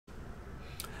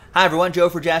Hi everyone, Joe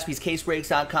for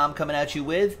JaspysCaseBreaks.com coming at you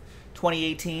with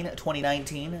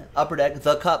 2018-2019 Upper Deck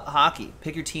The Cup Hockey.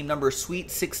 Pick your team number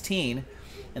Sweet 16,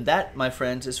 and that, my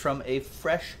friends, is from a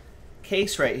fresh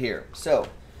case right here. So,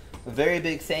 a very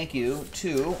big thank you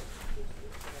to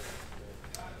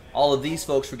all of these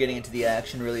folks for getting into the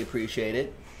action. Really appreciate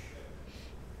it.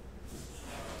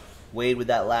 Wade with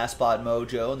that last spot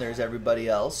mojo, and there's everybody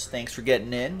else. Thanks for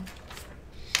getting in.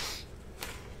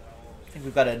 I think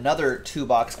we've got another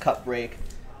 2-box cup break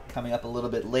coming up a little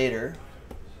bit later.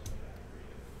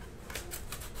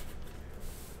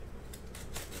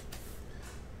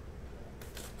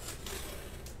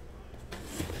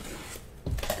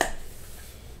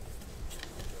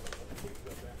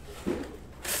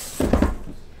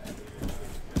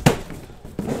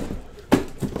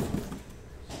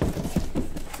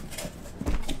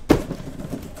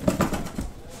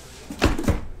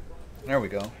 There we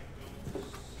go.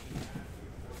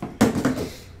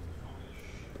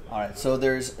 Alright, so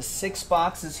there's 6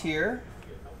 boxes here.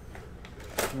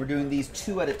 We're doing these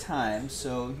 2 at a time,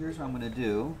 so here's what I'm going to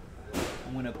do.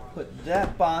 I'm going to put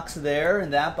that box there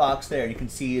and that box there. You can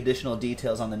see additional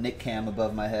details on the Nick cam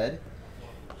above my head.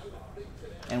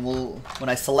 And when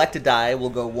I select a die, we'll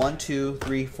go 1, 2,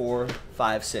 3, 4,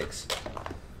 5, 6.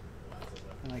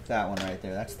 I like that one right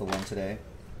there. That's the one today.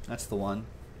 That's the one.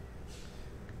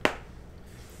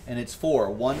 And it's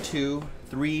 4. 1, 2,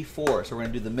 3, 4. So we're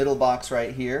going to do the middle box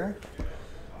right here.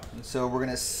 And so we're going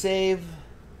to save.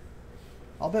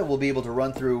 I'll bet we'll be able to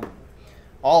run through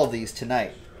all of these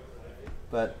tonight.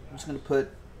 But I'm just going to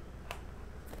put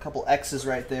a couple X's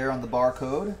right there on the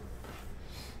barcode,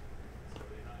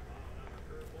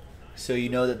 so you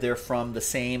know that they're from the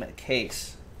same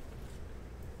case.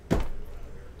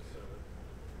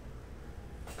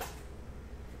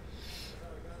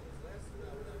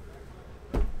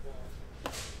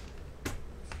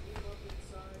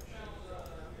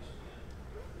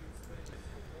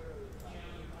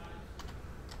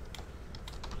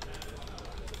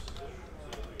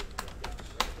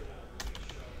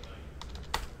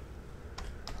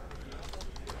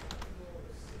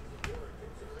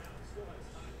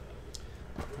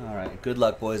 All right, good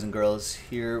luck, boys and girls.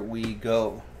 Here we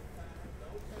go.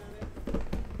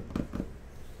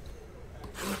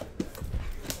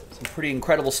 Some pretty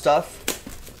incredible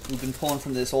stuff we've been pulling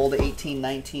from this old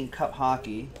 18-19 Cup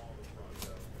Hockey.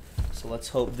 So let's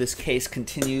hope this case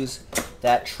continues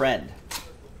that trend.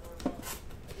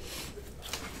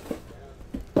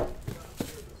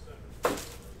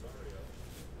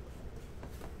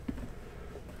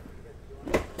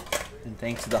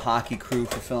 Thanks to the hockey crew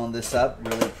for filling this up.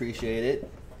 Really appreciate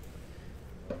it.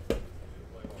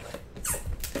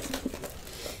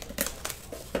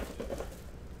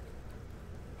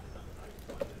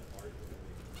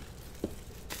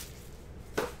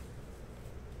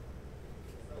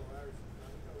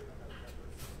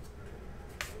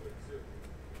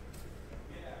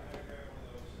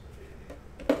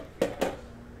 All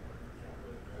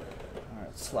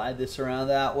right, slide this around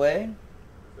that way.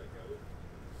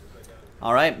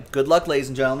 All right, good luck, ladies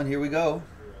and gentlemen. Here we go.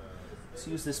 Let's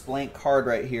use this blank card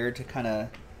right here to kind of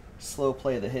slow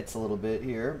play the hits a little bit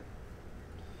here.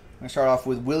 I'm going to start off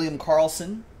with William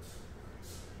Karlsson,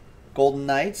 Golden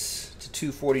Knights to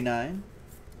 249.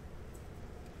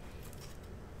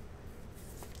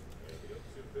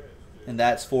 And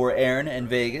that's for Aaron and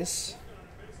Vegas.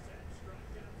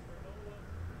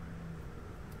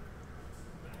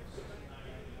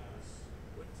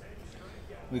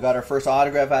 We got our first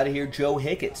autograph out of here. Joe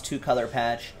Hickett's 2-color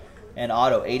patch and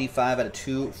auto, 85 out of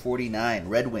 249.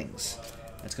 Red Wings.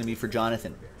 That's going to be for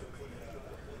Jonathan.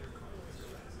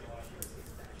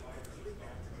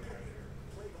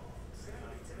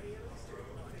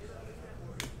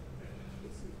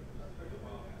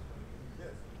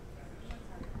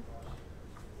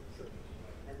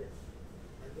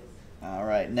 All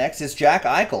right, next is Jack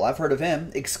Eichel. I've heard of him.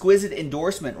 Exquisite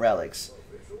endorsement relics.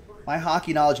 My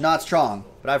hockey knowledge not strong,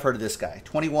 but I've heard of this guy.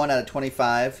 21 out of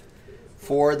 25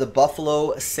 for the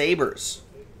Buffalo Sabres.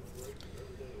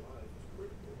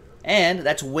 And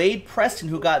that's Wade Preston,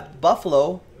 who got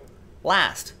Buffalo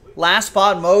last. Last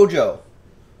spot mojo.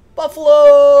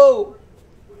 Buffalo!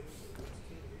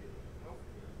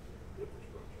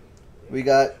 We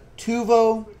got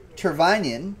Tuvo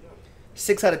Tervainen,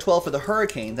 6 out of 12 for the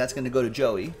Hurricanes. That's going to go to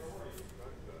Joey.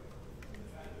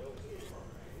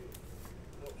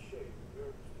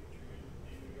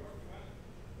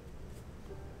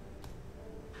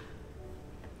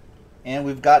 And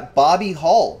we've got Bobby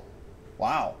Hull.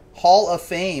 Wow. Hall of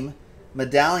Fame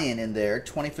medallion in there.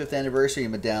 25th anniversary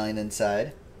medallion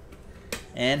inside.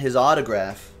 And his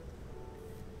autograph.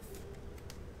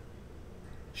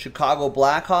 Chicago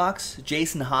Blackhawks,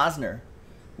 Jason Hosner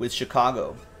with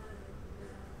Chicago.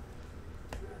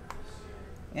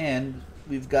 And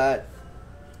we've got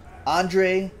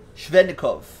Andrei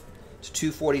Shvednikov to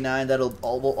 249. That'll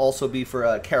will also be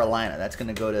for Carolina. That's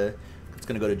gonna go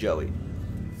to Joey.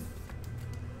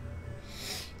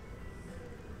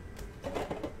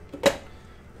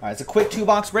 All right, it's a quick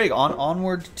 2-box break.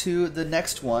 Onward to the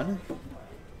next one.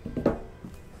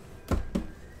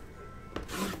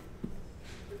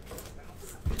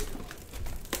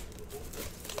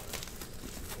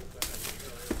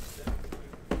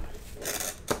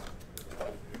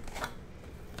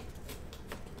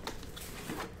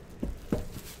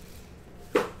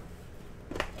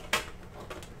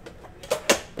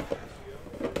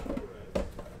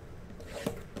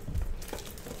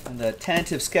 The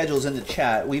tentative schedules in the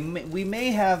chat. We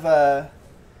may have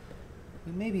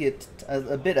we may be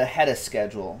a bit ahead of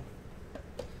schedule.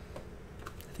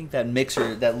 I think that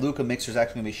Luka mixer is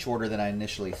actually going to be shorter than I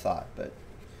initially thought, but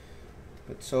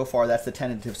so far that's the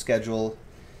tentative schedule,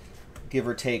 give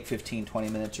or take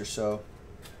 15-20 minutes or so.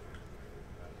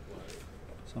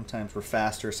 Sometimes we're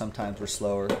faster, sometimes we're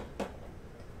slower.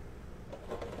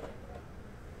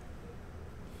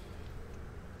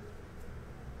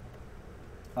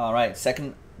 All right,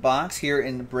 second box here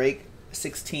in break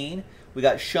 16. We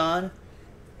got Sean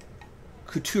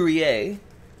Couturier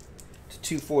to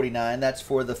 249. That's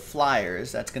for the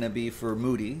Flyers. That's going to be for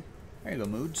Moody. There you go,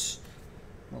 Moods.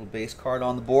 Little base card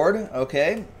on the board.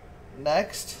 Okay,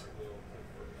 next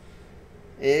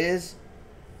is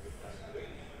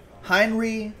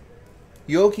Heinrich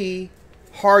Yoki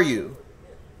Haru.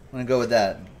 I'm going to go with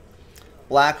that.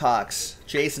 Blackhawks,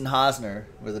 Jason Hosner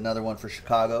with another one for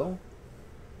Chicago.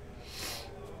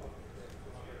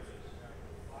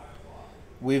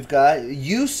 We've got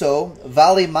Juuso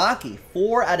Valimaki,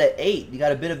 4 out of 8. You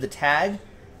got a bit of the tag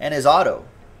and his auto.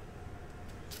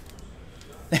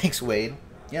 Thanks, Wade.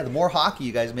 Yeah, the more hockey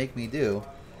you guys make me do,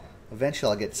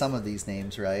 eventually I'll get some of these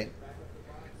names right.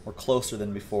 We're closer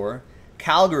than before.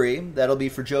 Calgary, that'll be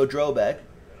for Joe Drobeck.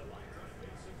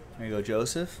 There you go,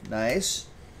 Joseph. Nice.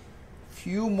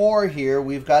 Few more here.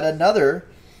 We've got another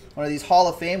one of these Hall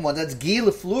of Fame ones. That's Guy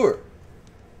Lafleur.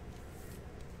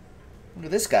 Look at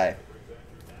this guy.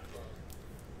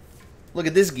 Look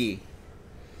at this Guy.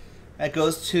 That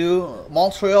goes to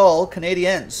Montreal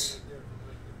Canadiens.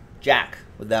 Jack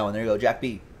with that one. There you go, Jack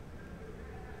B.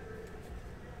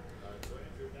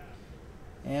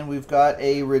 And we've got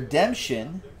a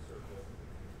redemption.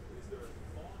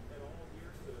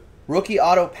 Rookie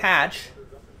auto patch.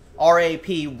 RAP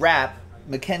wrap.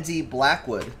 Mackenzie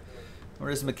Blackwood.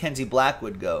 Where does Mackenzie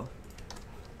Blackwood go?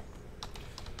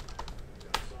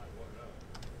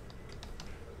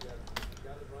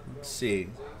 Let's see.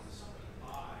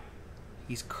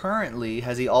 He's currently,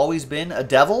 has he always been a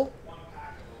Devil?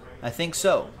 I think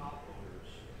so.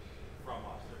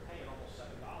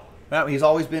 Well, he's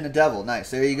always been a Devil.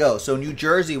 Nice. There you go. So New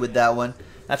Jersey with that one.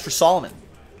 That's for Solomon.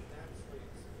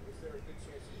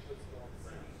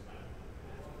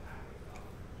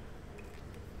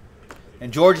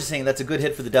 And George is saying that's a good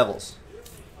hit for the Devils.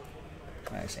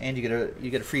 Nice. And you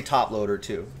get a free top loader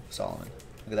too, Solomon.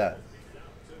 Look at that.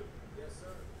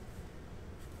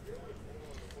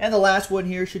 And the last one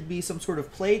here should be some sort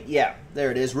of plate. Yeah,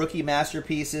 there it is. Rookie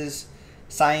Masterpieces,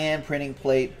 cyan printing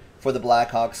plate for the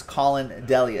Blackhawks, Colin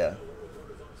Delia.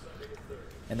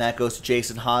 And that goes to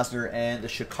Jason Hosner and the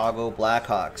Chicago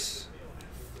Blackhawks.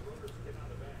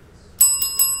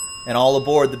 And all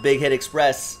aboard the Big Hit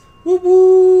Express. Whoop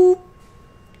whoop.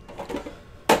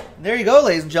 There you go,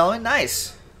 ladies and gentlemen.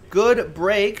 Nice. Good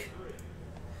break.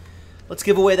 Let's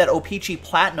give away that O-Pee-Chee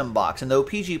Platinum box. And the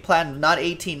O-Pee-Chee Platinum, not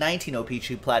 18-19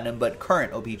 O-Pee-Chee Platinum, but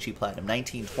current O-Pee-Chee Platinum,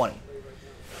 19-20.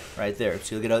 Right there.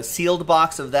 So you'll get a sealed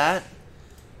box of that.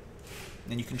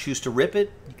 And you can choose to rip it.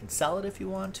 You can sell it if you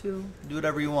want to. Do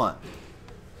whatever you want.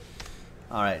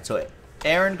 All right. So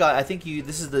Aaron got, I think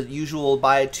this is the usual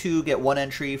buy 2, get 1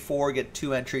 entry, 4, get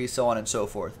 2 entries, so on and so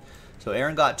forth. So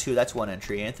Aaron got 2, that's 1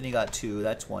 entry. Anthony got 2,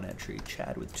 that's 1 entry.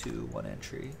 Chad with 2, 1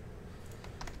 entry.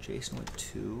 Jason with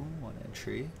 2, 1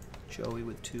 entry. Joey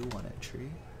with 2, 1 entry.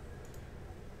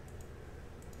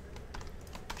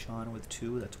 John with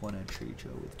 2, that's 1 entry.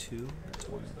 Joe with 2, that's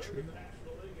 1 entry.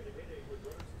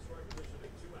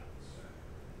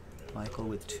 Michael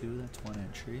with 2, that's 1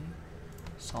 entry.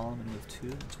 Solomon with 2,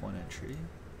 that's 1 entry.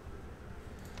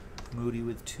 Moody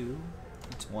with 2,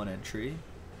 that's 1 entry.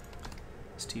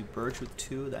 Steve Birch with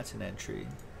 2, that's an entry.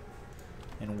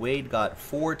 And Wade got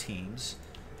 4 teams,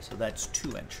 so that's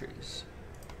 2 entries.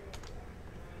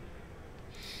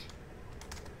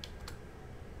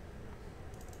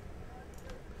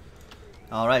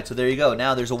 All right, so there you go.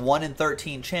 Now there's a 1 in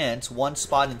 13 chance. One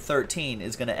spot in 13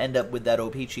 is going to end up with that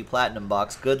O-Pee-Chee Platinum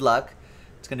box. Good luck.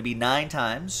 It's going to be 9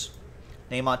 times.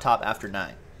 Name on top after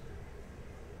 9.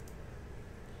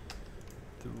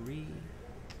 3.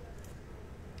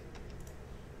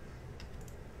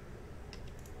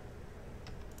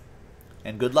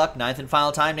 And good luck. 9th and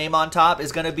final time. Name on top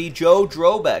is going to be Joe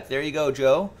Drobeck. There you go,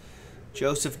 Joe.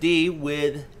 Joseph D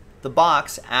with the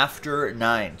box after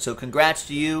 9. So congrats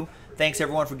to you. Thanks,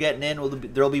 everyone, for getting in.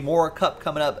 There will be more Cup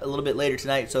coming up a little bit later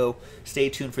tonight, so stay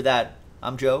tuned for that.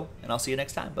 I'm Joe, and I'll see you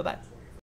next time. Bye-bye.